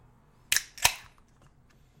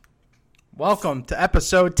Welcome to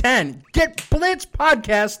episode 10, Get Blitz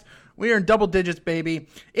Podcast. We are in double digits, baby.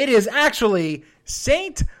 It is actually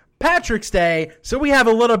St. Patrick's Day, so we have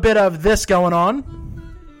a little bit of this going on.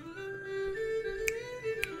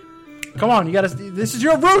 Come on, you gotta. This is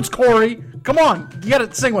your roots, Corey. Come on, you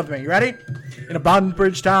gotta sing with me. You ready? In a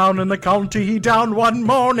Bondbridge town in the county down one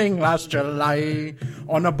morning last July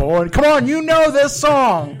on a board. Come on, you know this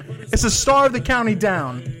song. It's the star of the county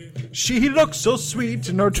down. She looked so sweet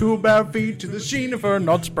in her two bare feet to the sheen of her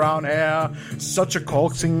nuts brown hair. Such a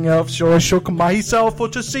coaxing elf, sure I shook myself for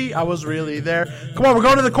to see I was really there. Come on, we're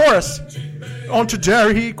going to the chorus. On to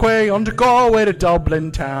Derry Quay, on to Galway to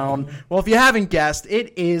Dublin town. Well, if you haven't guessed,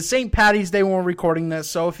 it is St. Paddy's Day when we're recording this.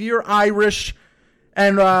 So if you're Irish,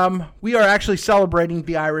 and we are actually celebrating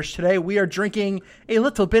the Irish today, we are drinking a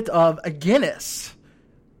little bit of a Guinness.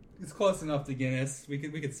 It's close enough to Guinness. We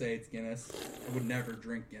could say it's Guinness. I would never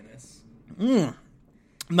drink Guinness.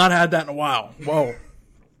 Not had that in a while. Whoa.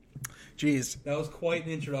 Jeez. That was quite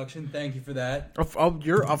an introduction. Thank you for that.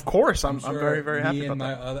 Of course. I'm sure very, very happy me about and my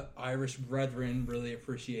that. other Irish brethren really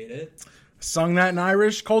appreciate it. Sung that in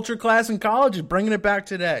Irish culture class in college and bringing it back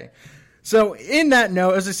today. So in that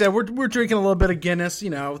note, as I said, we're drinking a little bit of Guinness.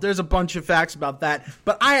 You know, there's a bunch of facts about that.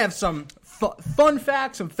 But I have some fun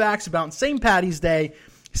facts and facts about St. Paddy's Day.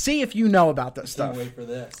 See if you know about this stuff. Can't wait for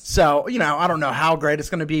this. So, you know, I don't know how great it's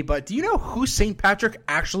going to be, but do you know who St. Patrick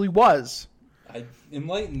actually was?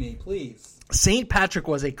 Enlighten me, please. St. Patrick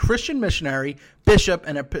was a Christian missionary, bishop,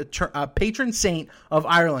 and a patron saint of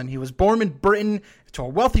Ireland. He was born in Britain to a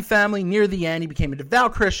wealthy family. Near the end, he became a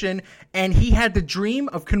devout Christian, and he had the dream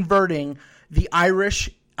of converting the Irish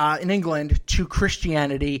in England to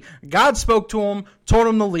Christianity. God spoke to him, told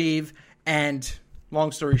him to leave, and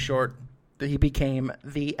long story short, that he became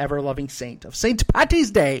the ever-loving saint of St. Paddy's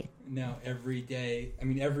Day. Now, every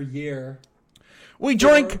year, we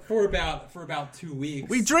drink for about 2 weeks.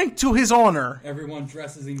 We drink to his honor. Everyone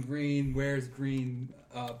dresses in green, wears green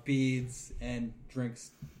beads, and drinks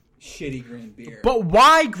shitty green beer. But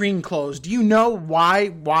why green clothes? Do you know why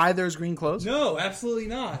there's green clothes? No, absolutely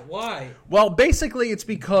not. Why? Well, basically it's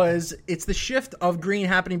because it's the shift of green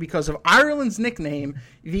happening because of Ireland's nickname,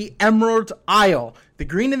 the Emerald Isle. The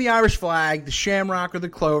green in the Irish flag, the shamrock or the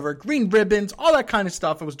clover, green ribbons, all that kind of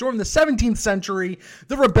stuff. It was during the 17th century,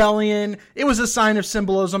 the rebellion. It was a sign of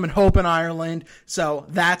symbolism and hope in Ireland. So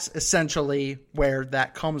that's essentially where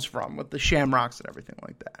that comes from, with the shamrocks and everything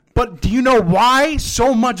like that. But do you know why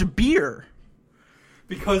so much beer?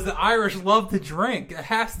 Because the Irish love to drink. That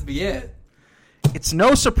has to be it. It's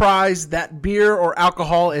no surprise that beer or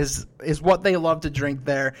alcohol is what they love to drink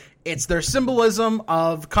there. It's their symbolism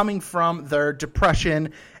of coming from their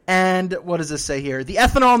depression. And what does this say here? The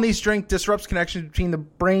ethanol in these drinks disrupts connection between the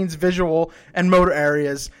brain's visual and motor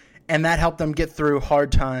areas, and that helped them get through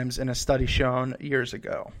hard times in a study shown years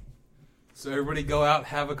ago. So everybody go out,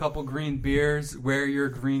 have a couple green beers, wear your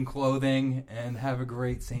green clothing, and have a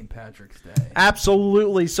great St. Patrick's Day.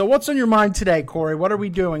 Absolutely. So what's on your mind today, Corey? What are we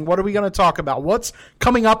doing? What are we going to talk about? What's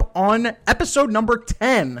coming up on episode number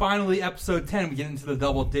 10? Finally, episode 10, we get into the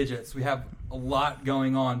double digits. We have a lot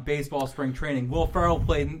going on. Baseball spring training. Will Ferrell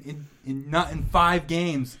played in 5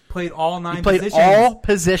 games, played all 9 positions. He played all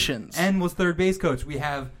positions. And was third base coach. We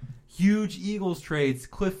have huge Eagles trades.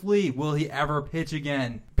 Cliff Lee, will he ever pitch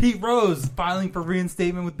again? Pete Rose filing for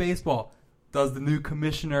reinstatement with baseball. Does the new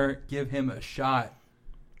commissioner give him a shot?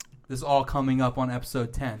 This is all coming up on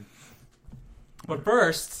episode 10. But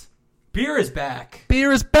first, beer is back.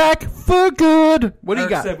 Beer is back for good. What do you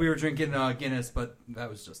got? Eric said we were drinking Guinness, but that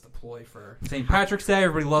was just a ploy for St. Patrick's Day.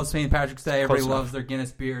 Everybody loves St. Patrick's Day. Everybody loves their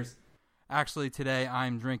Guinness beers. Actually, today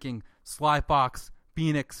I'm drinking Sly Fox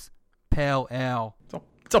Phoenix Pale Ale.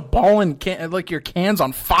 It's a ballin' can, like your can's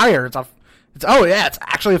on fire. It's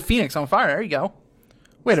actually a Phoenix on fire. There you go.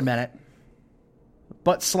 Wait a minute.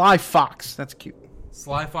 But Sly Fox, that's cute.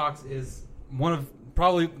 Sly Fox is one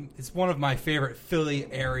of my favorite Philly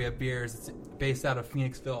area beers. It's based out of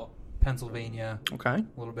Phoenixville, Pennsylvania. Okay. A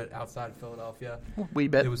little bit outside Philadelphia. Wee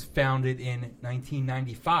bit. It was founded in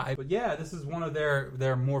 1995. But yeah, this is one of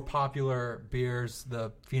their more popular beers,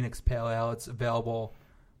 the Phoenix Pale Ale. It's available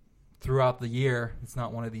throughout the year. It's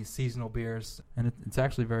not one of these seasonal beers, and it's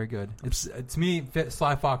actually very good. To me,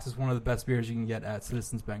 Sly Fox is one of the best beers you can get at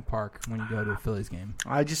Citizens Bank Park when you go to a Phillies game.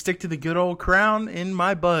 I just stick to the good old Crown in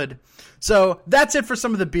my bud. So that's it for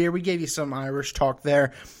some of the beer. We gave you some Irish talk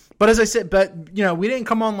there. But as I said, we didn't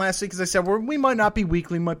come on last week because I said we might not be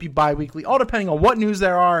weekly, might be bi-weekly, all depending on what news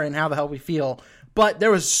there are and how the hell we feel. But there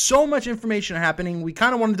was so much information happening, we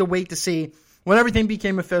kind of wanted to wait to see when everything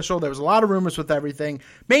became official, there was a lot of rumors with everything,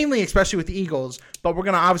 mainly especially with the Eagles, but we're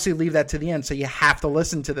going to obviously leave that to the end, so you have to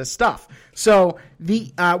listen to this stuff. So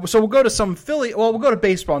we'll go to some we'll go to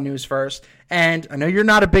baseball news first, and I know you're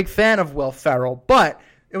not a big fan of Will Ferrell, but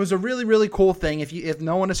it was a really, really cool thing. If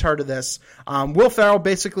no one has heard of this, Will Ferrell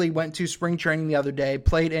basically went to spring training the other day,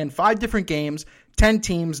 played in 5 different games, 10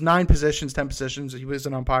 teams, 9 positions, 10 positions. He was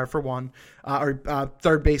an umpire for one,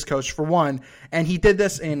 third base coach for one. And he did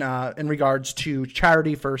this in regards to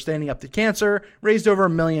charity for standing up to cancer, raised over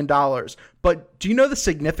 $1 million. But do you know the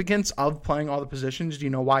significance of playing all the positions? Do you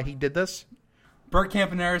know why he did this? Bert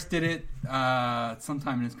Campaneris did it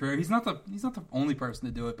sometime in his career. He's not the only person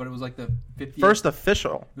to do it, but it was like the 50th. First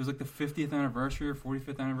official. It was like the 50th anniversary or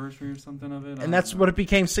 45th anniversary or something of it. And that's what it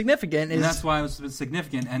became significant. And that's why it was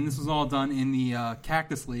significant. And this was all done in the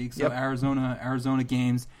Cactus League, so Arizona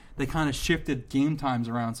games. They kind of shifted game times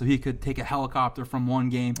around so he could take a helicopter from one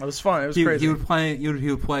game. It was fun. It was crazy. He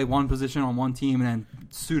would play one position on one team and then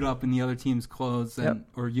suit up in the other team's clothes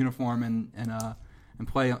or uniform and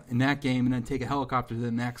play in that game, and then take a helicopter to the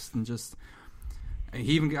next, and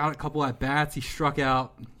he even got a couple at bats. He struck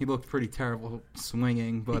out. He looked pretty terrible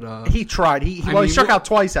swinging, but he tried. He struck out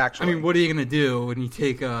twice actually. I mean, what are you gonna do when you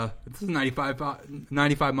take this is 95 mile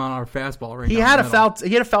an hour fastball right now? He had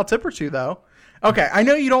a foul tip or two though. Okay, I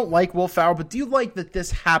know you don't like Will Ferrell, but do you like that this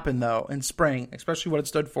happened though in spring, especially what it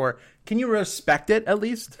stood for? Can you respect it at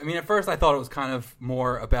least? I mean, at first I thought it was kind of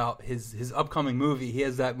more about his upcoming movie. He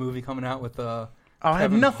has that movie coming out with it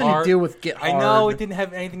had nothing to do with Get Hard. I know it didn't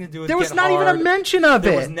have anything to do with Get Hard. There was not even a mention of it.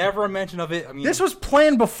 There was never a mention of it. I mean, this was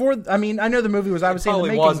planned before. I mean, I know the movie was obviously in the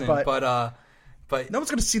making, wasn't, but no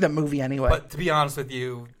one's going to see that movie anyway. But to be honest with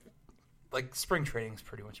you, like spring training is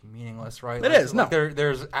pretty much meaningless, right? It is. No,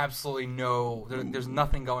 there's absolutely there's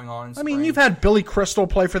nothing going on in spring. I mean, you've had Billy Crystal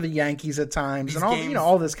play for the Yankees at times, and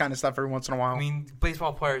all this kind of stuff every once in a while. I mean,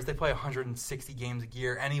 baseball players, they play 160 games a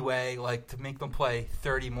year anyway. Like, to make them play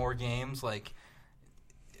 30 more games, like.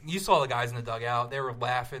 You saw the guys in the dugout. They were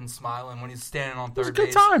laughing, smiling when he's standing on third base. It was a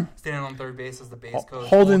good time. Standing on third base as the base coach.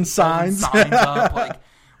 Holding signs up.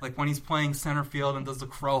 Like when he's playing center field and does the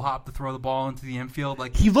crow hop to throw the ball into the infield.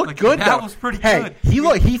 Like he looked good. That was pretty good.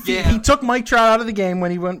 He took Mike Trout out of the game when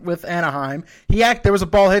he went with Anaheim. There was a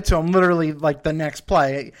ball hit to him literally like the next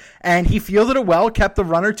play, and he fielded it well, kept the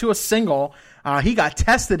runner to a single. He got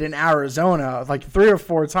tested in Arizona like 3 or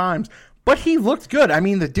 4 times. But he looked good. I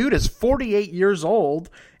mean, the dude is 48 years old.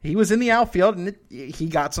 He was in the outfield, and he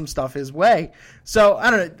got some stuff his way. So,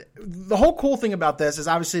 I don't know. The whole cool thing about this is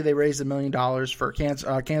obviously they raised $1 million for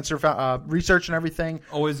cancer research and everything.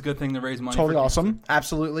 Always a good thing to raise money Totally for awesome. Cancer.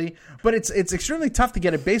 Absolutely. But it's extremely tough to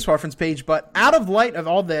get a baseball reference page. But out of light of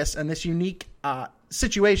all this and this unique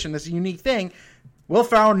situation, this unique thing, Will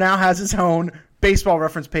Ferrell now has his own baseball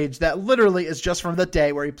reference page that literally is just from the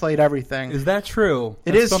day where he played everything. Is that true?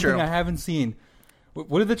 It is something true. I haven't seen.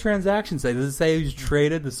 What did the transaction say? Does it say he was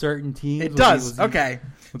traded to certain teams? It does. Okay.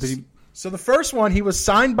 So the first one, he was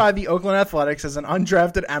signed by the Oakland Athletics as an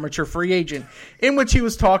undrafted amateur free agent, in which he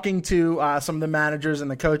was talking to some of the managers and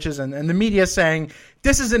the coaches and the media saying,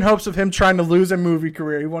 this is in hopes of him trying to lose a movie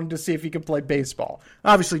career. He wanted to see if he could play baseball.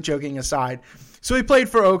 Obviously, joking aside. So he played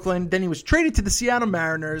for Oakland. Then he was traded to the Seattle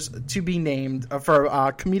Mariners to be named for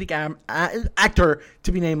a comedic actor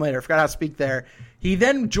to be named later. I forgot how to speak there. He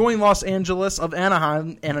then joined Los Angeles of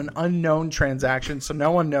Anaheim in an unknown transaction, so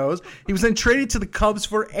no one knows. He was then traded to the Cubs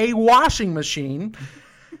for a washing machine.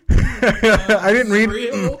 I didn't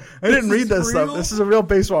read this stuff. This is a real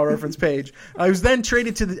baseball reference page. He was then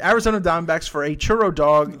traded to the Arizona Diamondbacks for a churro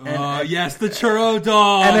dog. Yes, the churro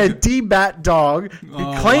dog. And a D-bat dog.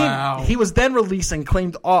 Wow. He was then released and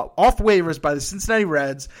claimed off waivers by the Cincinnati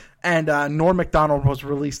Reds. And Norm Macdonald was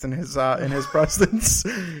released in his presence.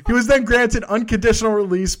 He was then granted unconditional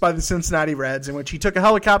release by the Cincinnati Reds, in which he took a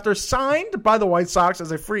helicopter signed by the White Sox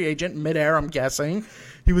as a free agent midair, I'm guessing.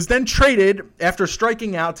 He was then traded after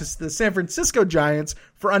striking out to the San Francisco Giants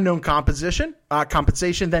for unknown compensation,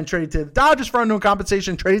 then traded to the Dodgers for unknown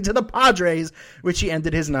compensation, traded to the Padres, which he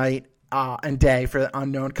ended his night and day for the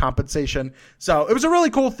unknown compensation. So it was a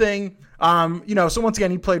really cool thing. So once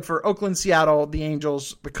again, he played for Oakland, Seattle, the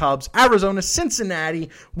Angels, the Cubs, Arizona,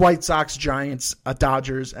 Cincinnati, White Sox, Giants,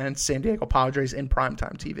 Dodgers, and San Diego Padres in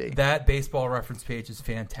primetime TV. That baseball reference page is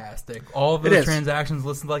fantastic. All of those transactions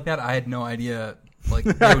listed like that, I had no idea Like,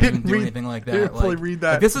 they wouldn't do anything like that. I didn't fully read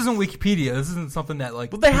that. Like, this isn't Wikipedia. This isn't something that,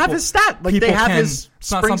 like... Well, they have his stat. Like, they have his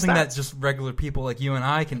It's not spring something stats. that just regular people like you and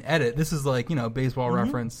I can edit. This is like, baseball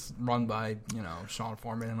reference run by, Sean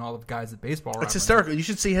Foreman and all the guys at baseball reference. It's hysterical. You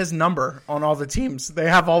should see his number on all the teams. They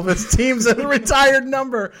have all his teams at a retired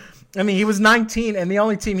number. I mean, he was 19, and the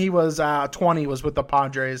only team he was 20 was with the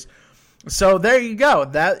Padres. So there you go.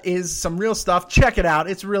 That is some real stuff. Check it out.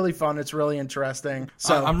 It's really fun. It's really interesting.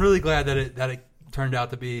 So I'm really glad that it turned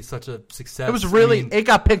out to be such a success. It was really, it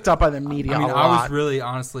got picked up by the media a lot.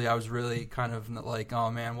 I was really kind of like,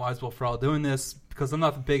 oh man, why is Will Ferrell doing this? Because I'm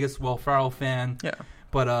not the biggest Will Ferrell fan. Yeah.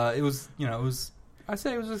 But it was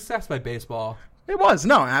a success by baseball. It was.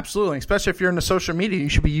 No, absolutely. Especially if you're into social media, you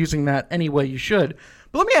should be using that any way you should.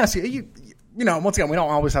 But let me ask you, once again, we don't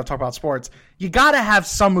always have to talk about sports. You got to have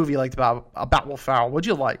some movie like about Will Ferrell. What'd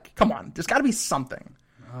you like? Come on. There's got to be something.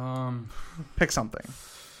 Pick something.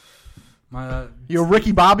 You a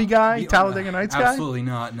Ricky Bobby guy? Talladega Nights guy? Absolutely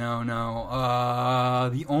not. No.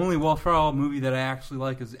 The only Will Ferrell movie that I actually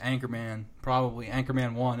like is Anchorman. Probably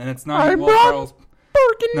Anchorman 1. And it's not even Will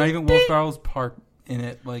Ferrell's part in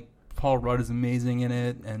it. Like, Paul Rudd is amazing in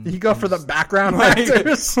it. And you go for the background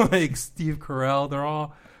actors? Like Steve Carell.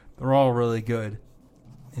 They're all really good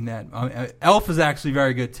in that. Elf is actually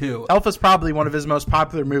very good too. Elf is probably one of his most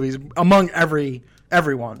popular movies among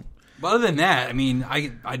everyone. But other than that, I mean,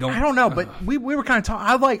 I don't know, but we were kind of talking.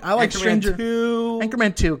 I like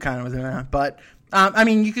Anchorman 2 kind of within that, but I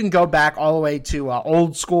mean, you can go back all the way to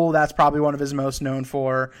Old School. That's probably one of his most known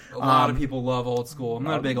for. A lot of people love Old School. I'm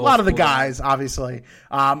not a big Old School. A lot of the guys, obviously.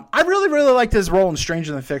 I really, really liked his role in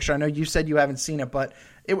Stranger Than Fiction. I know you said you haven't seen it, but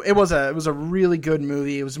it was a really good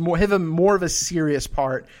movie. It was more of a serious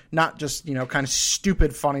part, not just kind of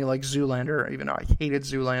stupid funny like Zoolander. Even though I hated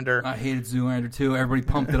Zoolander. I hated Zoolander too. Everybody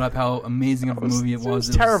pumped it up how amazing of a movie it was.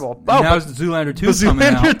 It was terrible. Now Zoolander 2 is coming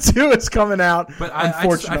out. Zoolander 2 is coming out. But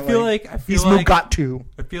unfortunately, I feel like he's got to.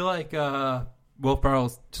 I feel like Will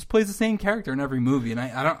Ferrell just plays the same character in every movie, and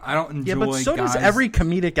I don't enjoy. Yeah, but so does every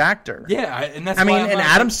comedic actor. Yeah, and that's. I mean, and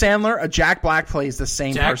Adam Sandler, Jack Black plays the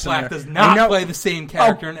same person. Jack Black does not play the same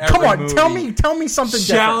character in every movie. Come on, tell me something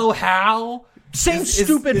Shallow different. Hal,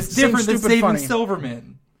 stupid. It's different than Saving funny.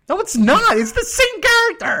 Silverman. No, it's not. It's the same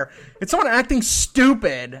character. It's someone acting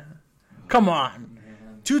stupid. Come on,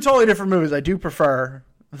 two totally different movies. I do prefer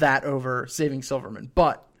that over Saving Silverman,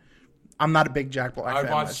 but I'm not a big Jack Black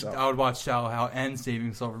fan myself. I would watch Shallow Hal and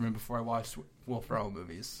Saving Silverman before I watched Will Ferrell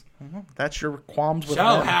movies. That's your qualms with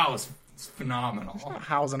Shallow Hal is phenomenal.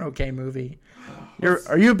 Hal's an okay movie.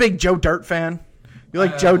 Are you a big Joe Dirt fan? You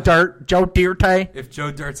like Joe Dirt? If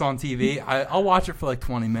Joe Dirt's on TV, I'll watch it for like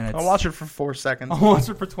 20 minutes. I'll watch it for 4 seconds. I'll watch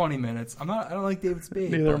it for 20 minutes. I don't like David Spade.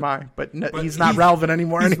 Neither am I. But he's not relevant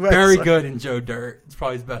anymore he's anyway. Very good in Joe Dirt. It's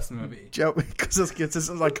probably his best movie. Because this is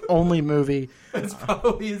like only movie. It's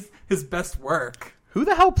probably his best work. Who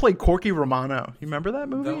the hell played Corky Romano? You remember that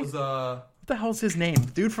movie? That was What the hell's his name?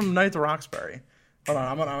 Dude from Night at the Roxbury. Hold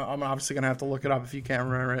on, I'm obviously gonna have to look it up if you can't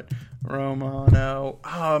remember it. Romano.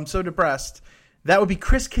 Oh, I'm so depressed. That would be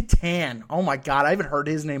Chris Kattan. Oh my god, I haven't heard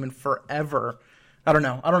his name in forever. I don't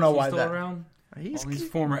know why still that. Around? All these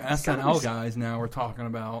former SNL guys now we're talking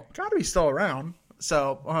about. Got to be still around.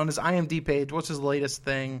 So on his IMDb page, what's his latest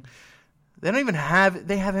thing? They don't even have.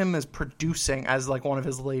 They have him as producing as like one of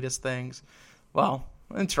his latest things. Well,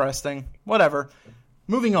 interesting. Whatever.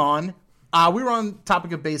 Moving on. We were on the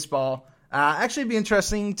topic of baseball. Actually, it'd be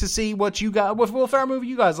interesting to see what you got, what Will Ferrell movie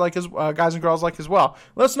you guys like, as guys and girls like as well.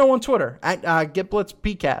 Let us know on Twitter at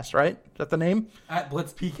GetBlitzPcast, right? Is that the name? At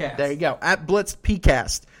BlitzPcast. There you go. At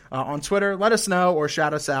BlitzPcast on Twitter. Let us know or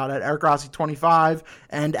shout us out at Eric Rossi 25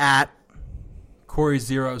 and at Corey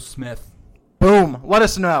Zero Smith. Boom. Let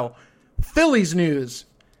us know. Phillies news.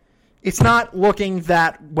 It's not looking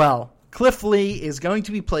that well. Cliff Lee is going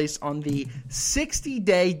to be placed on the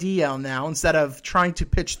 60-day DL now instead of trying to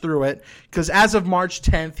pitch through it, because as of March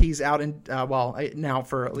 10th, he's out in, now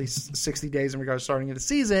for at least 60 days in regards to starting of the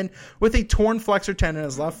season with a torn flexor tendon in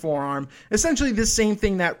his left forearm. Essentially the same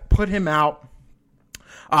thing that put him out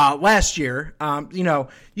last year.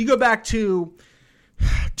 You go back to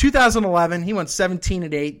 2011, he went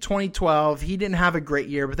 17-8. 2012, he didn't have a great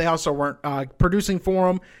year, but they also weren't producing for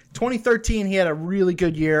him. 2013, he had a really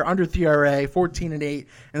good year, under 3 ERA, 14-8.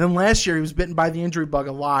 And then last year, he was bitten by the injury bug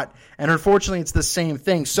a lot. And unfortunately, it's the same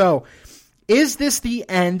thing. So, is this the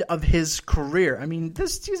end of his career? I mean,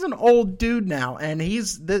 he's an old dude now, and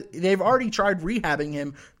they've already tried rehabbing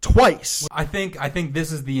him twice. I think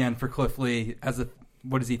this is the end for Cliff Lee as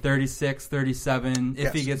what is he, 36, 37?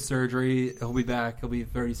 If he gets surgery, he'll be back. He'll be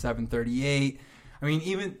 37, 38. I mean,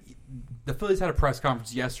 even the Phillies had a press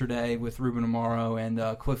conference yesterday with Ruben Amaro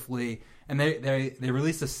and Cliff Lee, and they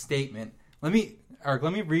released a statement. Let me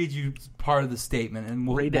read you part of the statement, and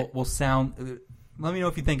we'll sound. Let me know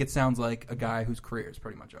if you think it sounds like a guy whose career is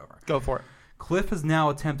pretty much over. Go for it. Cliff has now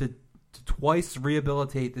attempted to twice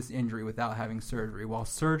rehabilitate this injury without having surgery. While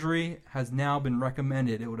surgery has now been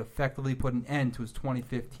recommended, it would effectively put an end to his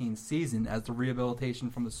 2015 season, as the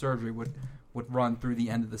rehabilitation from the surgery would run through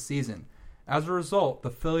the end of the season. As a result, the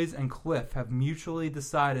Phillies and Cliff have mutually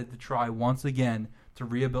decided to try once again to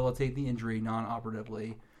rehabilitate the injury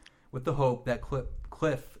non-operatively, with the hope that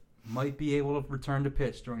Cliff might be able to return to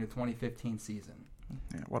pitch during the 2015 season.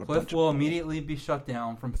 Yeah, Cliff will immediately be shut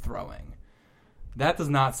down from throwing. That does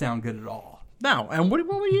not sound good at all. No, and what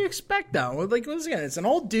would you expect, though? Like, once again, it's an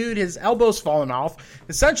old dude. His elbow's fallen off.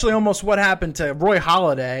 Essentially, almost what happened to Roy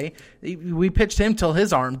Halladay. We pitched him till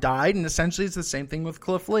his arm died, and essentially it's the same thing with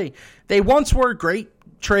Cliff Lee. They once were great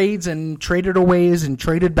trades and traded aways and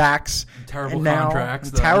traded backs. Terrible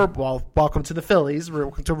contracts. Terrible. Well, welcome to the Phillies.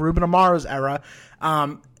 Welcome to Ruben Amaro's era.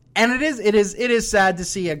 And it is sad to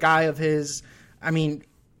see a guy of his. I mean,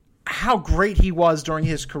 how great he was during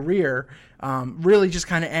his career. Really just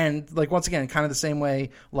kind of end, like, once again, kind of the same way,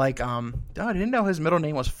 like, I didn't know his middle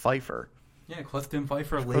name was Pfeiffer. Yeah, Clifton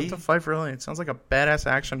Pfeiffer Lee. Clifton Pfeiffer Lee. It sounds like a badass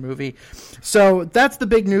action movie. So that's the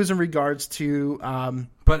big news in regards to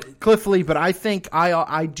Cliff Lee. But I think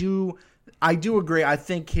I do agree. I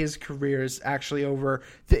think his career is actually over.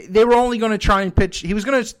 They were only going to try and pitch. He was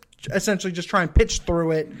going to essentially just try and pitch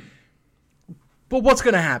through it. But what's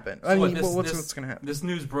going to happen? I mean, what's going to happen? This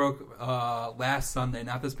news broke last Sunday,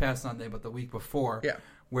 not this past Sunday, but the week before. Yeah.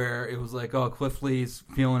 Where it was like, oh, Cliff Lee's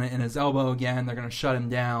feeling it in his elbow again. They're going to shut him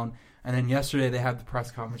down. And then yesterday they had the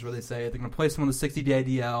press conference where they say they're going to place him on the 60-day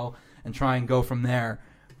DL and try and go from there.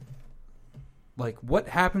 Like, what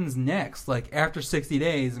happens next? Like, after 60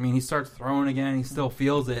 days, I mean, he starts throwing again. He still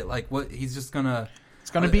feels it. Like, what? He's just going to... It's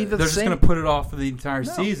going to be the same. They're just going to put it off for the entire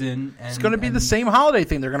season. And, it's going to be the same holiday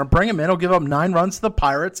thing. They're going to bring him in. He'll give up 9 runs to the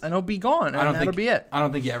Pirates, and he'll be gone. And that'll be it. I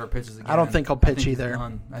don't think he ever pitches again. I don't think he'll pitch either.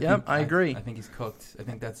 I agree. I think he's cooked. I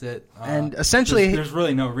think that's it. And essentially, there's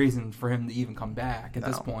really no reason for him to even come back at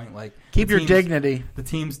this point. Like, keep your dignity. The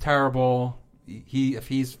team's terrible. If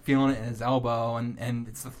he's feeling it in his elbow, and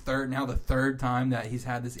it's the third time that he's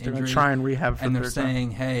had this injury, they're going to try and rehab. And they're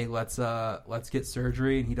saying, "Hey, let's get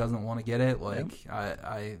surgery," and he doesn't want to get it. Like,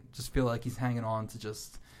 I just feel like he's hanging on to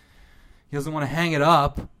just. He doesn't want to hang it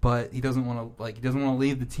up, but he doesn't want to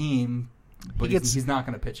leave the team. But he's not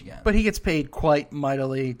going to pitch again. But he gets paid quite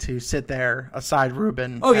mightily to sit there aside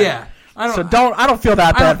Ruben. Oh yeah, I don't feel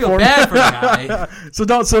that bad. I don't feel bad for the guy. so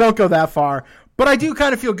don't go that far. But I do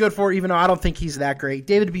kind of feel good for, even though I don't think he's that great.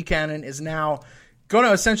 David Buchanan is now going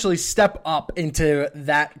to essentially step up into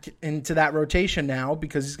that rotation now,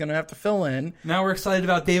 because he's going to have to fill in. Now we're excited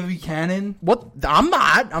about David Buchanan. What? I'm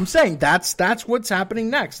not. I'm saying that's what's happening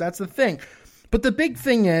next. That's the thing. But the big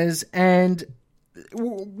thing is, and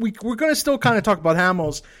we're going to still kind of talk about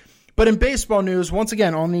Hamels, but in baseball news, once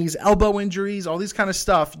again, on these elbow injuries, all these kind of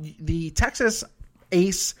stuff, the Texas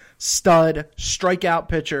ace, stud, strikeout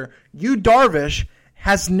pitcher, Yu Darvish,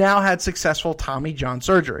 has now had successful Tommy John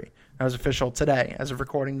surgery. That was official today, as of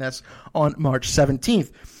recording this on March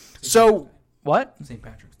 17th. So, what? St.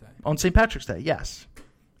 Patrick's Day. On St. Patrick's Day, yes.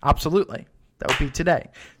 Absolutely. That would be today.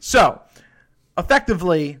 So,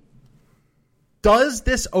 effectively, does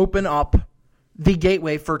this open up the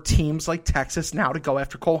gateway for teams like Texas now to go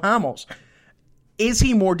after Cole Hamels? Is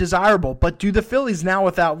he more desirable? But do the Phillies now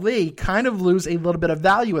without Lee kind of lose a little bit of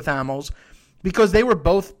value with Hamels, because they were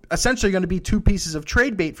both essentially going to be two pieces of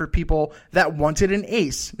trade bait for people that wanted an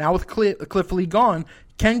ace? Now with Cliff Lee gone,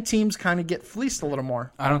 can teams kind of get fleeced a little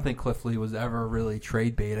more? I don't think Cliff Lee was ever really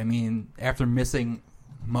trade bait. I mean, after missing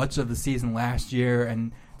much of the season last year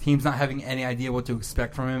and teams not having any idea what to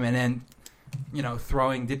expect from him, and then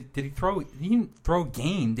throwing. Did he throw? He didn't throw a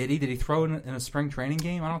game, did he? Did he throw in a spring training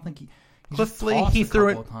game? I don't think he. Cliff Lee, he threw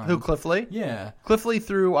it. Who, Cliff Lee? Yeah. Cliff Lee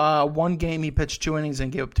threw one game. He pitched 2 innings and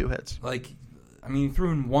gave up 2 hits. Like, I mean, he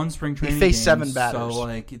threw in one spring training game. He faced 7 batters. So,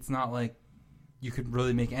 like, it's not like you could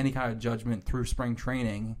really make any kind of judgment through spring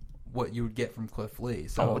training what you would get from Cliff Lee.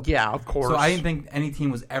 So, yeah, of course. So I didn't think any team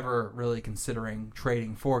was ever really considering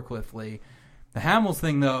trading for Cliff Lee. The Hamels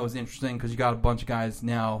thing, though, is interesting because you got a bunch of guys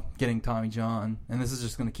now getting Tommy John, and this is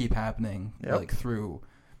just going to keep happening like through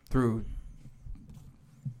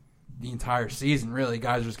the entire season. Really,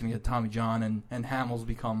 guys are just going to get Tommy John, and Hamels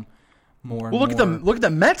become more. And Well, look at the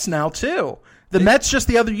Mets now too. The Mets just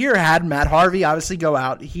the other year had Matt Harvey obviously go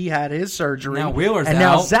out. He had his surgery. Now Wheeler's and out.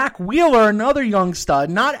 now Zach Wheeler, another young stud,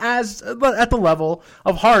 not as at the level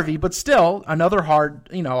of Harvey, but still another hard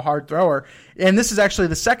thrower. And this is actually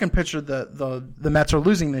the second pitcher the Mets are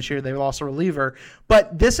losing this year. They lost a reliever,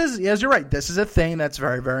 but this is, as you're right, this is a thing that's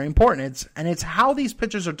very, very important. It's how these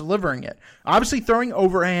pitchers are delivering it. Obviously, throwing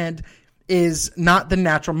overhand is not the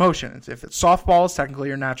natural motion. If it's softball, it's technically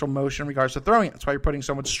your natural motion in regards to throwing it. That's why you're putting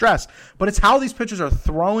so much stress. But it's how these pitchers are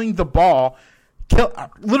throwing the ball,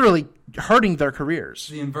 literally hurting their careers.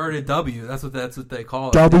 The inverted W. That's what they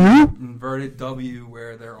call it. W? Inverted W,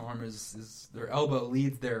 where their arm is their elbow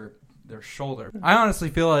leads their shoulder. I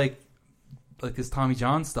honestly feel like this Tommy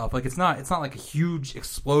John stuff, like it's not like a huge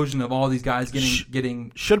explosion of all these guys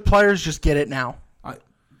getting. Should players just get it now?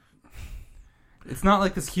 It's not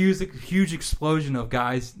like this huge explosion of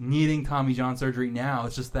guys needing Tommy John surgery now.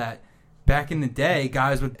 It's just that back in the day,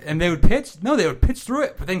 guys would pitch. No, they would pitch through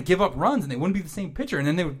it, but then give up runs, and they wouldn't be the same pitcher. And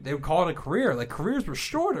then they would call it a career. Like careers were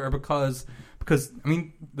shorter because I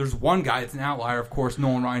mean, there's one guy that's an outlier, of course,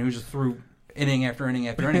 Nolan Ryan, who just threw inning after inning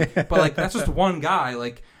after inning. But like that's just one guy.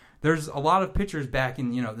 Like there's a lot of pitchers back in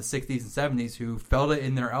the 60s and 70s who felt it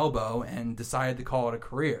in their elbow and decided to call it a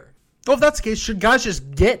career. Well, if that's the case, should guys just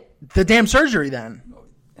get the damn surgery then?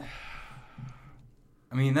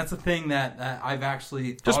 I mean, that's a thing that I've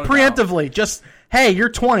actually thought just about. preemptively. Just, hey, you're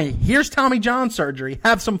 20. Here's Tommy John surgery.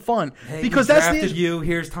 Have some fun. Hey, because we that's drafted you.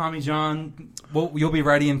 Here's Tommy John. Well, you'll be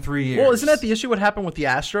ready in 3 years. Well, isn't that the issue? What happened with the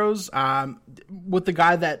Astros with the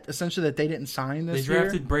guy that essentially that they didn't sign this year? They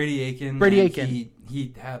drafted Brady Aiken.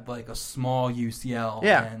 He had like a small UCL.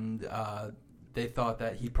 Yeah. And they thought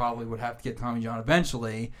that he probably would have to get Tommy John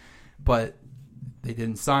eventually, but they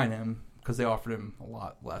didn't sign him because they offered him a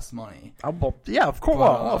lot less money. Yeah, of course.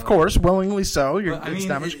 Of course, willingly so. It's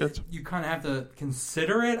damaged goods. You kind of have to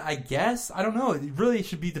consider it, I guess. I don't know. It really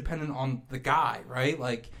should be dependent on the guy, right?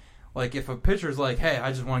 Like if a pitcher's like, hey,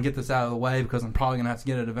 I just want to get this out of the way because I'm probably going to have to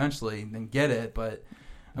get it eventually, then get it. But,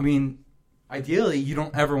 I mean, ideally, you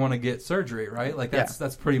don't ever want to get surgery, right? Like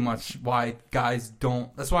that's pretty much why guys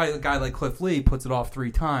don't. That's why a guy like Cliff Lee puts it off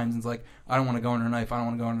 3 times. And it's like, I don't want to go under a knife. I don't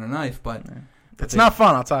want to go under a knife. But it's not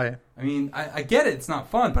fun, I'll tell you. I mean, I get it. It's not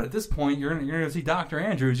fun, but at this point, you're going to see Dr.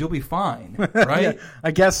 Andrews. You'll be fine, right? Yeah, I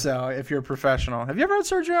guess so. If you're a professional, have you ever had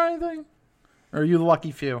surgery or anything? Or are you the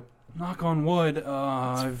lucky few? Knock on wood.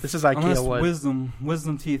 This is IKEA wood.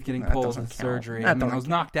 Wisdom teeth getting pulled in surgery. I was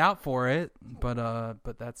knocked out for it, but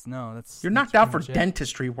that's you're knocked out for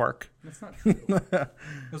dentistry work. That's not true. that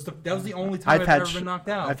was the only time I've ever been knocked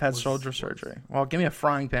out. I've had shoulder surgery. Well, give me a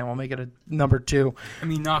frying pan. We'll make it a number 2. I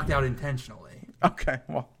mean, knocked out intentionally. Okay,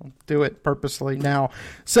 well, I'll do it purposely now.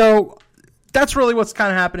 So that's really what's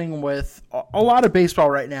kind of happening with a lot of baseball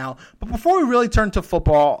right now. But before we really turn to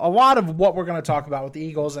football, a lot of what we're going to talk about with the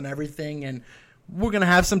Eagles and everything, and we're going to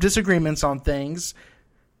have some disagreements on things.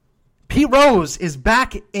 Pete Rose is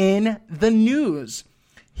back in the news.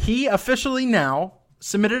 He officially now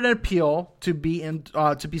submitted an appeal to be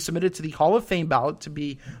submitted to the Hall of Fame ballot to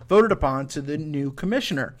be voted upon to the new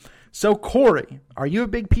commissioner. So, Corey, are you a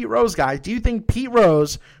big Pete Rose guy? Do you think Pete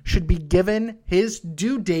Rose should be given his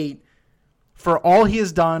due date for all he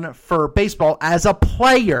has done for baseball as a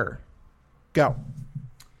player? Go.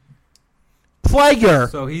 Player.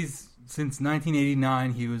 So since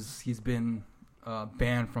 1989, he's been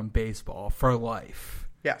banned from baseball for life.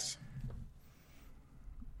 Yes.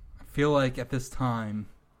 I feel like at this time,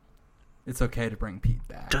 it's okay to bring Pete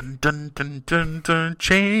back. Dun, dun, dun, dun, dun,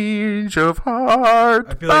 change of heart.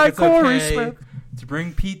 I feel like it's okay to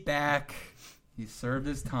bring Pete back. He served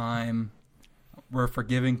his time. We're a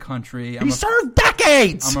forgiving country. He served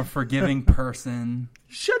decades. I'm a forgiving person.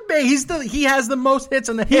 Should be. He has the most hits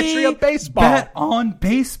in the history of baseball. He bet on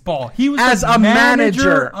baseball. He was as a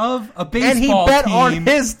manager of a baseball team. And he bet team. on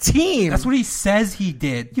his team. That's what he says he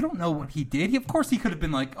did. You don't know what he did. Of course, he could have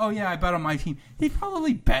been like, "Oh yeah, I bet on my team." He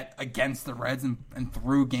probably bet against the Reds and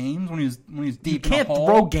threw games when he was deep. You can't in the hole.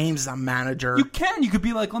 throw games as a manager. You can. You could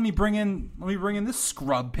be like, "Let me bring in this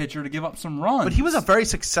scrub pitcher to give up some runs." But he was a very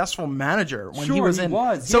successul manager when he was in.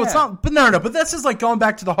 So yeah. it's not. But no. But this is like going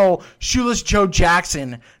back to the whole Shoeless Joe Jackson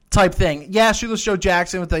type thing. Yeah, Shoeless Joe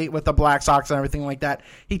Jackson with the Black Sox and everything like that.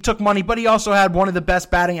 He took money, but he also had one of the best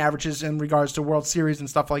batting averages in regards to World Series and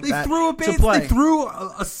stuff like that. They threw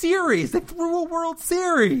a series. They threw a World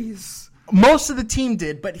Series. Most of the team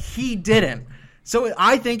did, but he didn't. So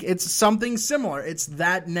I think it's something similar. It's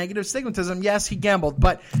that negative stigmatism. Yes, he gambled,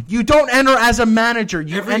 but you don't enter as a manager.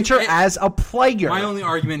 You enter as a player. My only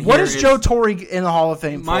argument here what is Joe Torre in the Hall of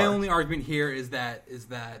Fame for? My only argument here is that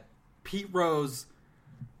Pete Rose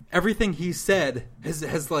everything he said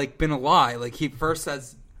has like been a lie. Like he first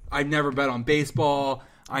says, "I never bet on baseball.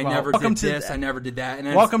 I never did this. I never did that."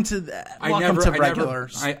 And welcome to regular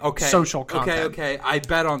social content. Okay. I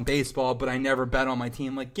bet on baseball, but I never bet on my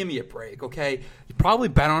team. Like, give me a break, okay? He probably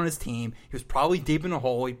bet on his team. He was probably deep in a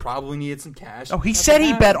hole. He probably needed some cash. Oh, he said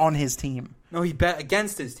he bet on his team. No, he bet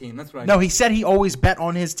against his team. That's what I. No, he said he always bet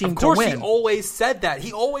on his team to win. Of course, he always said that.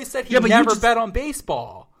 He always said he never bet on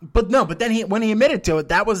baseball. But then when he admitted to it,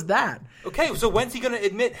 that was that. Okay, so when's he going to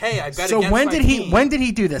admit, "Hey, I bet"? So against my team? when did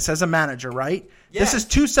he do this as a manager? Right. Yes. This is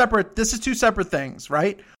two separate things,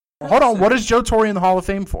 right? Hold on. What is Joe Torre in the Hall of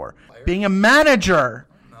Fame for? Player? Being a manager.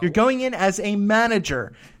 No. You're going in as a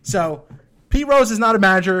manager. So Pete Rose is not a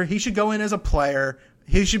manager. He should go in as a player.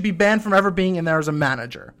 He should be banned from ever being in there as a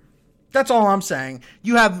manager. That's all I'm saying.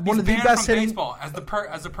 You have one of the best hitting. Baseball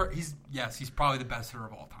he's probably the best hitter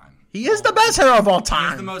of all time. He is the best hitter of all time. He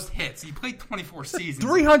has the most hits. He played 24 seasons.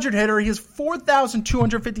 300 hitter. He has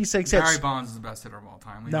 4,256 hits. Barry Bonds is the best hitter of all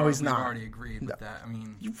time. No, he's not. We've already agreed with that. I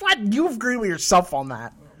mean, what? You've agreed with yourself on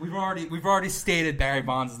that. We've already stated Barry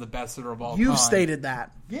Bonds is the best hitter of all time. You've stated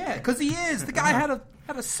that. Yeah, because he is. The guy had a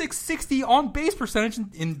 660 on base percentage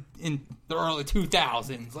in the early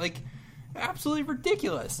 2000s. Like, absolutely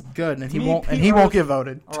ridiculous. Good, and he won't get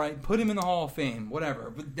voted. All right, put him in the Hall of Fame, whatever.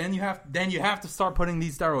 But then you have to start putting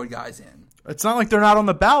these steroid guys in. It's not like they're not on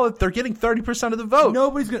the ballot. They're getting 30% of the vote.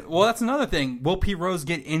 Nobody's gonna. Well, that's another thing. Will Pete Rose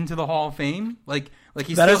get into the Hall of Fame? Like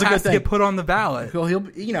he that still has to get put on the ballot. He'll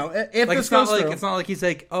if like this goes through. It's not like he's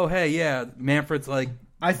like, oh hey, yeah, Manfred's like.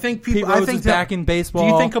 I think Pete Rose is back in baseball.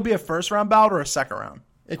 Do you think he'll be a first round ballot or a second round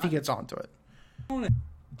if he gets onto it?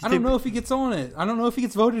 I don't know if he gets on it. I don't know if he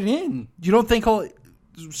gets voted in. You don't think he'll?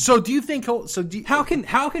 So do you think he'll? How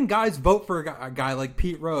can guys vote for a guy like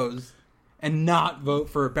Pete Rose and not vote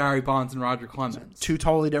for Barry Bonds and Roger Clemens? Two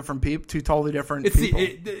totally different people.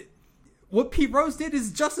 What Pete Rose did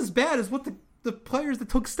is just as bad as what the players that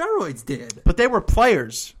took steroids did. But they were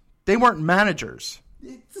players. They weren't managers.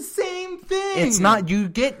 It's the same thing. It's not.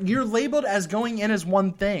 You're labeled as going in as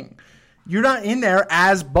one thing. You're not in there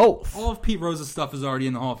as both. All of Pete Rose's stuff is already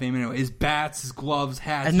in the Hall of Fame anyway. His bats, his gloves,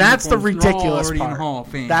 hats, and that's the ridiculous part. In the Hall of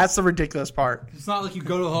Fame. That's the ridiculous part. It's not like you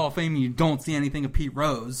go to the Hall of Fame and you don't see anything of Pete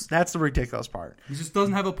Rose. That's the ridiculous part. He just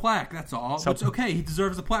doesn't have a plaque. That's all. So, which, okay, he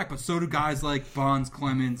deserves a plaque, but so do guys like Bonds,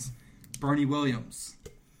 Clemens, Bernie Williams.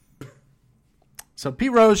 So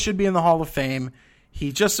Pete Rose should be in the Hall of Fame.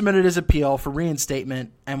 He just submitted his appeal for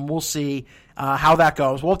reinstatement, and we'll see how that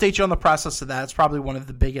goes. We'll update you on the process of that. It's probably one of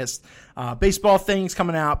the biggest baseball things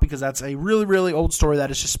coming out because that's a really, really old story that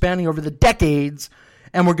is just spanning over the decades,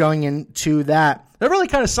 and we're going into that. That really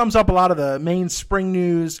kind of sums up a lot of the main spring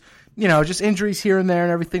news, just injuries here and there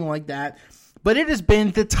and everything like that. But it has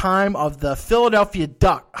been the time of the Philadelphia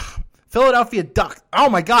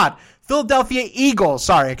Eagles.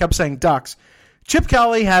 Sorry, I kept saying Ducks. Chip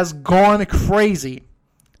Kelly has gone crazy.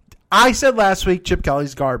 I said last week Chip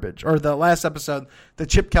Kelly's garbage, or the last episode that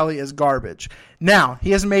Chip Kelly is garbage. Now,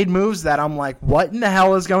 he has made moves that I'm like, what in the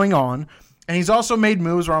hell is going on? And he's also made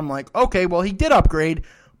moves where I'm like, okay, well, he did upgrade,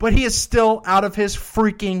 but he is still out of his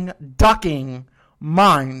freaking ducking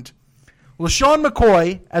mind. LaShawn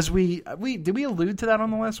McCoy, did we allude to that on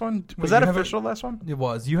the last one? Was that official last one? It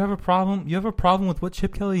was. You have a problem. You have a problem with what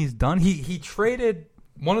Chip Kelly's done. He traded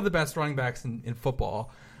one of the best running backs in football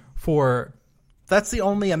for. That's the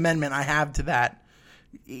only amendment I have to that.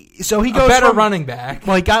 So he goes a better running back.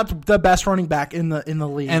 Well, he got the best running back in the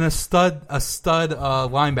league, and a stud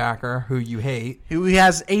linebacker who you hate. Who he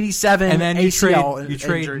has 87. And then you trade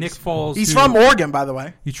injuries. Nick Foles. He's from Oregon, by the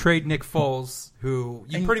way. You trade Nick Foles, who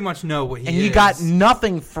you pretty much know what he is, and you got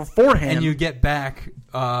nothing for him. And you get back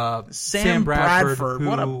Sam Bradford,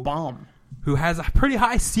 what a bum, who has a pretty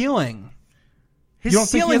high ceiling. His you don't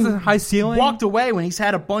ceiling think he has a high ceiling? Walked away when he's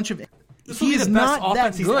had a bunch of. He is not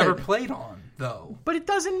offense he's ever played on, though. But it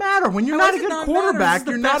doesn't matter when you're not a good quarterback.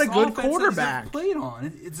 You're not a good quarterback. He's played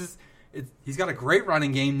on. He's got a great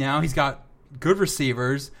running game now. He's got good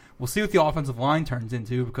receivers. We'll see what the offensive line turns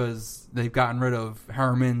into because they've gotten rid of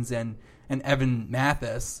Hermans and Evan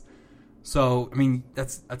Mathis. So I mean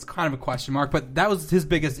that's kind of a question mark. But that was his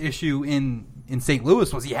biggest issue in St.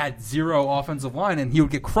 Louis was he had zero offensive line and he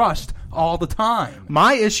would get crushed all the time.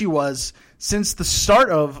 My issue was since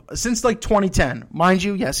like 2010, mind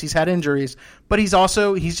you, yes, he's had injuries, but he's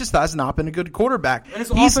just has not been a good quarterback. And his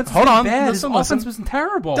offense His offense was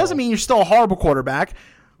terrible. Doesn't mean you're still a horrible quarterback.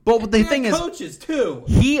 But the thing is, coaches too.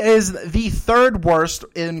 He is the third worst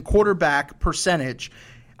in quarterback percentage.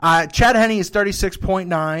 Chad Henne is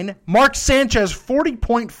 36.9. Mark Sanchez,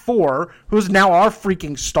 40.4, who's now our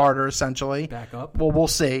freaking starter, essentially. Back up. Well, we'll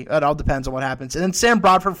see. It all depends on what happens. And then Sam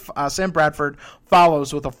Bradford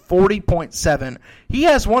follows with a 40.7. He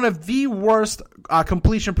has one of the worst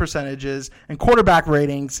completion percentages and quarterback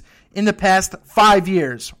ratings in the past 5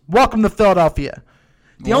 years. Welcome to Philadelphia.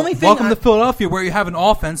 Welcome to Philadelphia, where you have an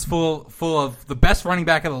offense full of the best running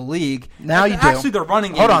back of the league. Now you do. Actually, their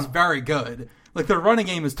running game is very good. Like, their running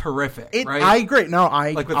game is terrific, right? I agree. No, I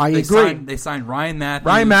agree. They signed Ryan Matthews.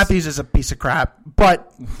 Ryan Matthews is a piece of crap,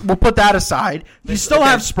 but we'll put that aside. You still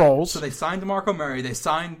have Sproles. So they signed DeMarco Murray. They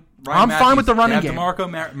signed Ryan Matthews. I'm fine with the running game.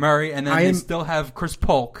 DeMarco Murray, and then they still have Chris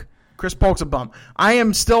Polk. Chris Polk's a bum. I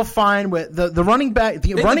am still fine with the running back.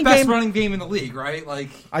 The best running game in the league, right?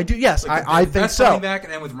 Like, I do. Yes, like I think best so. Running back,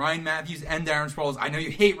 and then with Ryan Matthews and Darren Sproles. I know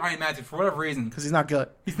you hate Ryan Matthews for whatever reason because he's not good.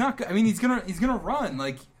 He's not good. I mean, he's gonna run.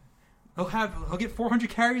 Like, he'll get 400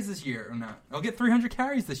 carries this year or not? He'll get 300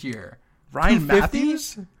 carries this year. Ryan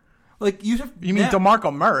Matthews? Like you mean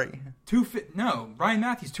DeMarco Murray? No, Ryan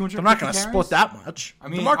Matthews 200. I'm not going to split that much. I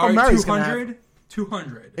mean, DeMarco Murray's 200.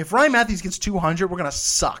 200. If Ryan Matthews gets 200, we're going to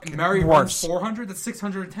suck. Murray runs 400. That's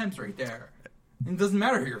 600 attempts right there. It doesn't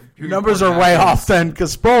matter who your numbers are way off then,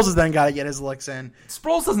 because Sproles has then got to get his licks in.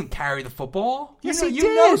 Sproles doesn't carry the football. Yes, you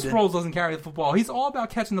know Sproles doesn't carry the football. He's all about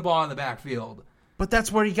catching the ball in the backfield. But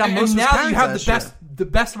that's where he got most of his now that you have the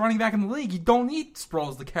best running back in the league, you don't need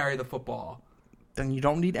Sproles to carry the football. Then you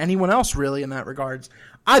don't need anyone else really in that regards.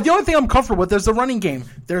 The only thing I'm comfortable with is the running game.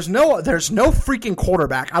 There's no freaking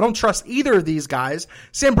quarterback. I don't trust either of these guys.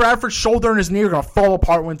 Sam Bradford's shoulder and his knee are going to fall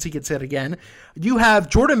apart once he gets hit again. You have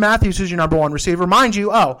Jordan Matthews, who's your number one receiver. Mind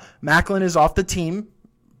you, Macklin is off the team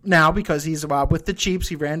now because he's with the Chiefs.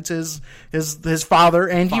 He ran to his father,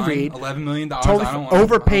 Andy Reid. $11 million. Totally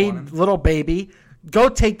overpaid little baby. Go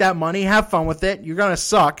take that money. Have fun with it. You're going to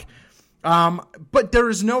suck. But there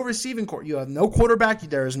is no receiving core. You have no quarterback.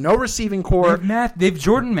 There is no receiving core. They've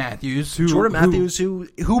Jordan Matthews,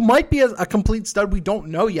 who might be a complete stud. We don't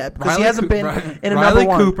know yet because he hasn't been in a number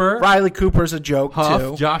one. Riley Cooper's a joke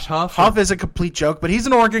too. Josh Huff. Huff is a complete joke, but he's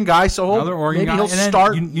an Oregon guy, so he'll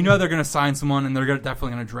start. You know they're going to sign someone, and they're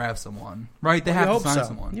definitely going to draft someone, right? They have to sign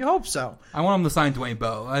someone. You hope so. I want them to sign Dwayne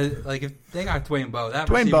Bowe. If they got Dwayne Bowe,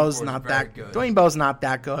 Dwayne Bowe's not that good. Dwayne Bowe's not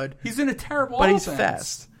that good. He's in a terrible but offense. He's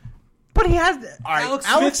fast. But he has. All right,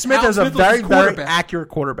 Alex Smith is a very, very accurate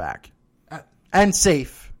quarterback and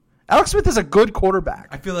safe. Alex Smith is a good quarterback.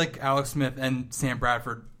 I feel like Alex Smith and Sam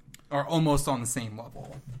Bradford are almost on the same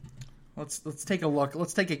level. Let's take a look.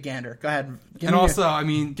 Let's take a gander. Go ahead.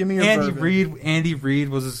 Give me your Andy Reid. Andy Reid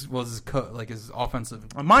was his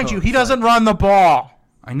offensive. Mind you, he doesn't run the ball.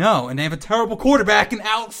 I know, and they have a terrible quarterback in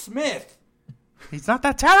Alex Smith. He's not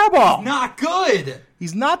that terrible. He's not good.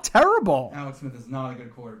 He's not terrible. Alex Smith is not a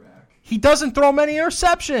good quarterback. He doesn't throw many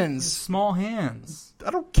interceptions. Small hands. I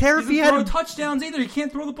don't care if he had no touchdowns either. He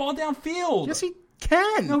can't throw the ball downfield. Yes, he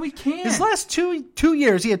can. No, he can't. His last two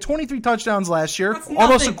years, he had 23 touchdowns last year. That's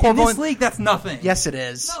almost nothing. equivalent. In this league, that's nothing. Yes, it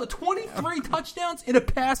is. No, 23 touchdowns in a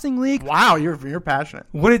passing league. Wow, you're passionate.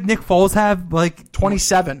 What did Nick Foles have? Like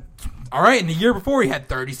 27. All right, and the year before he had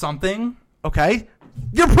 30 something. Okay.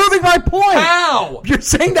 You're proving my point. How? You're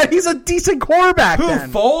saying that he's a decent quarterback. Who?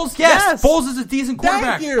 Then. Foles? Yes. Foles is a decent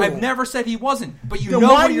quarterback. Thank you. I've never said he wasn't, but you know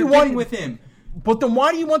what you're getting with him. But then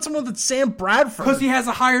why do you want someone that's Sam Bradford? Because he has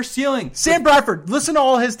a higher ceiling. Sam Bradford, listen to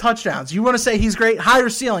all his touchdowns. You want to say he's great? Higher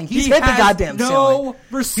ceiling. He's hit the goddamn ceiling. No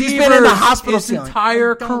receivers. He's been in the hospital his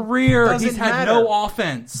entire career. He's had no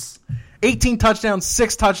offense. 18 touchdowns,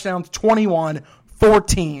 6 touchdowns, 21.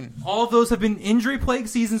 14. All of those have been injury-plagued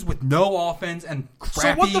seasons with no offense and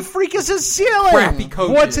crappy. So what the freak is his ceiling? Crappy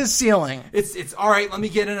coaches. What's his ceiling? It's all right. Let me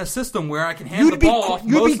get in a system where I can hand the ball off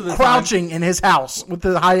most of the time. You'd be crouching in his house with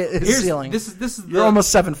his ceiling. This is You're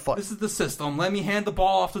almost 7 foot. This is the system. Let me hand the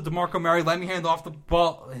ball off to DeMarco Murray. Let me hand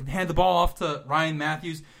the ball off to Ryan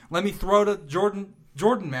Matthews. Let me throw to Jordan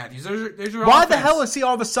Matthews. There's your Why offense. the hell is he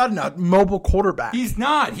all of a sudden a mobile quarterback? He's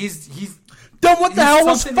not. He's. Then what the hell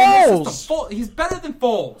was Foles? He's better than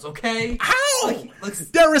Foles, okay? How?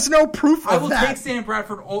 There is no proof of that. I will take Sam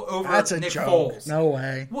Bradford over Nick Foles. No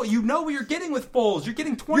way. Well, you know what you're getting with Foles. You're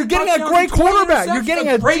getting 20. You're getting a great quarterback. You're getting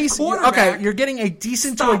a decent quarterback. Okay, you're getting a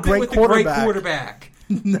decent to a great quarterback. Great quarterback.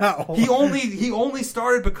 No. He only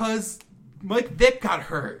started because Mike Vick got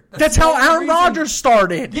hurt. That's how Aaron Rodgers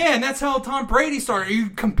started. Yeah, and that's how Tom Brady started. Are you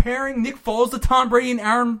comparing Nick Foles to Tom Brady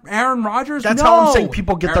and Aaron Rodgers? That's no. how I'm saying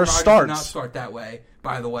people get their Rodgers starts. Did not start that way,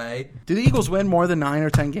 by the way. Did the Eagles win more than 9 or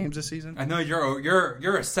 10 games this season? I know you're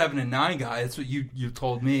a 7-9 guy. That's what you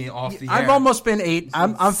told me off the air. I've almost been 8.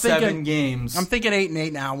 I'm 7 thinking games. I'm thinking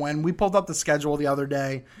 8-8 now. When we pulled up the schedule the other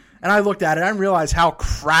day, and I looked at it, I realized how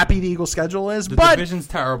crappy the Eagles' schedule is. The but division's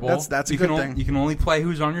terrible. That's a good thing. You can only play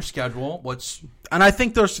who's on your schedule. And I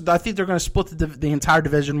think they're going to split the entire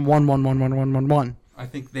division 1-1-1-1-1-1-1. I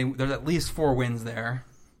think there's at least 4 wins there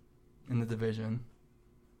in the division.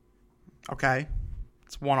 Okay,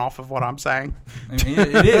 it's one off of what I'm saying. I mean,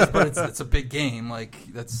 it is, but it's a big game. Like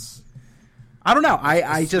that's. I don't know.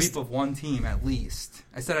 I just sweep of one team at least.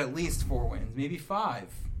 I said at least 4 wins, maybe 5.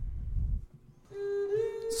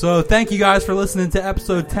 So thank you guys for listening to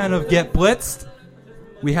episode 10 of Get Blitzed.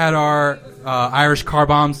 We had our Irish car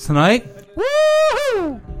bombs tonight.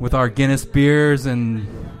 Woo-hoo! With our Guinness beers and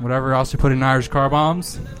whatever else you put in Irish car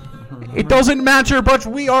bombs. It doesn't matter, but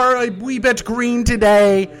we are a wee bit green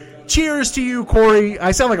today. Cheers to you, Corey.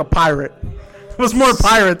 I sound like a pirate. It was more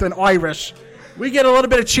pirate than Irish. We get a little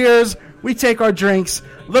bit of cheers. We take our drinks.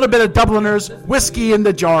 A little bit of Dubliners. Whiskey in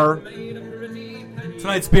the jar.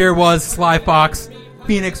 Tonight's beer was Sly Fox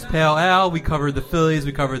Phoenix Pale Ale. We covered the Phillies.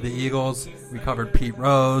 We covered the Eagles. We covered Pete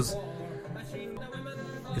Rose.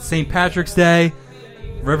 It's St. Patrick's Day.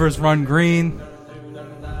 Rivers run green.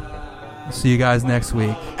 We'll see you guys next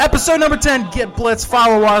week. Episode number 10, Get Blitz.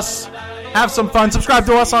 Follow us. Have some fun. Subscribe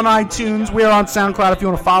to us on iTunes. We are on SoundCloud if you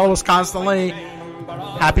want to follow us constantly.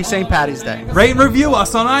 Happy St. Patty's Day. Rate and review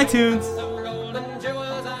us on iTunes.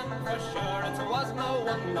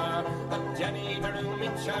 Jenny drew me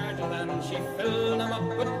charger, then she filled him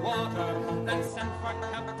up with water, then sent for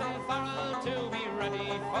Captain Farrell.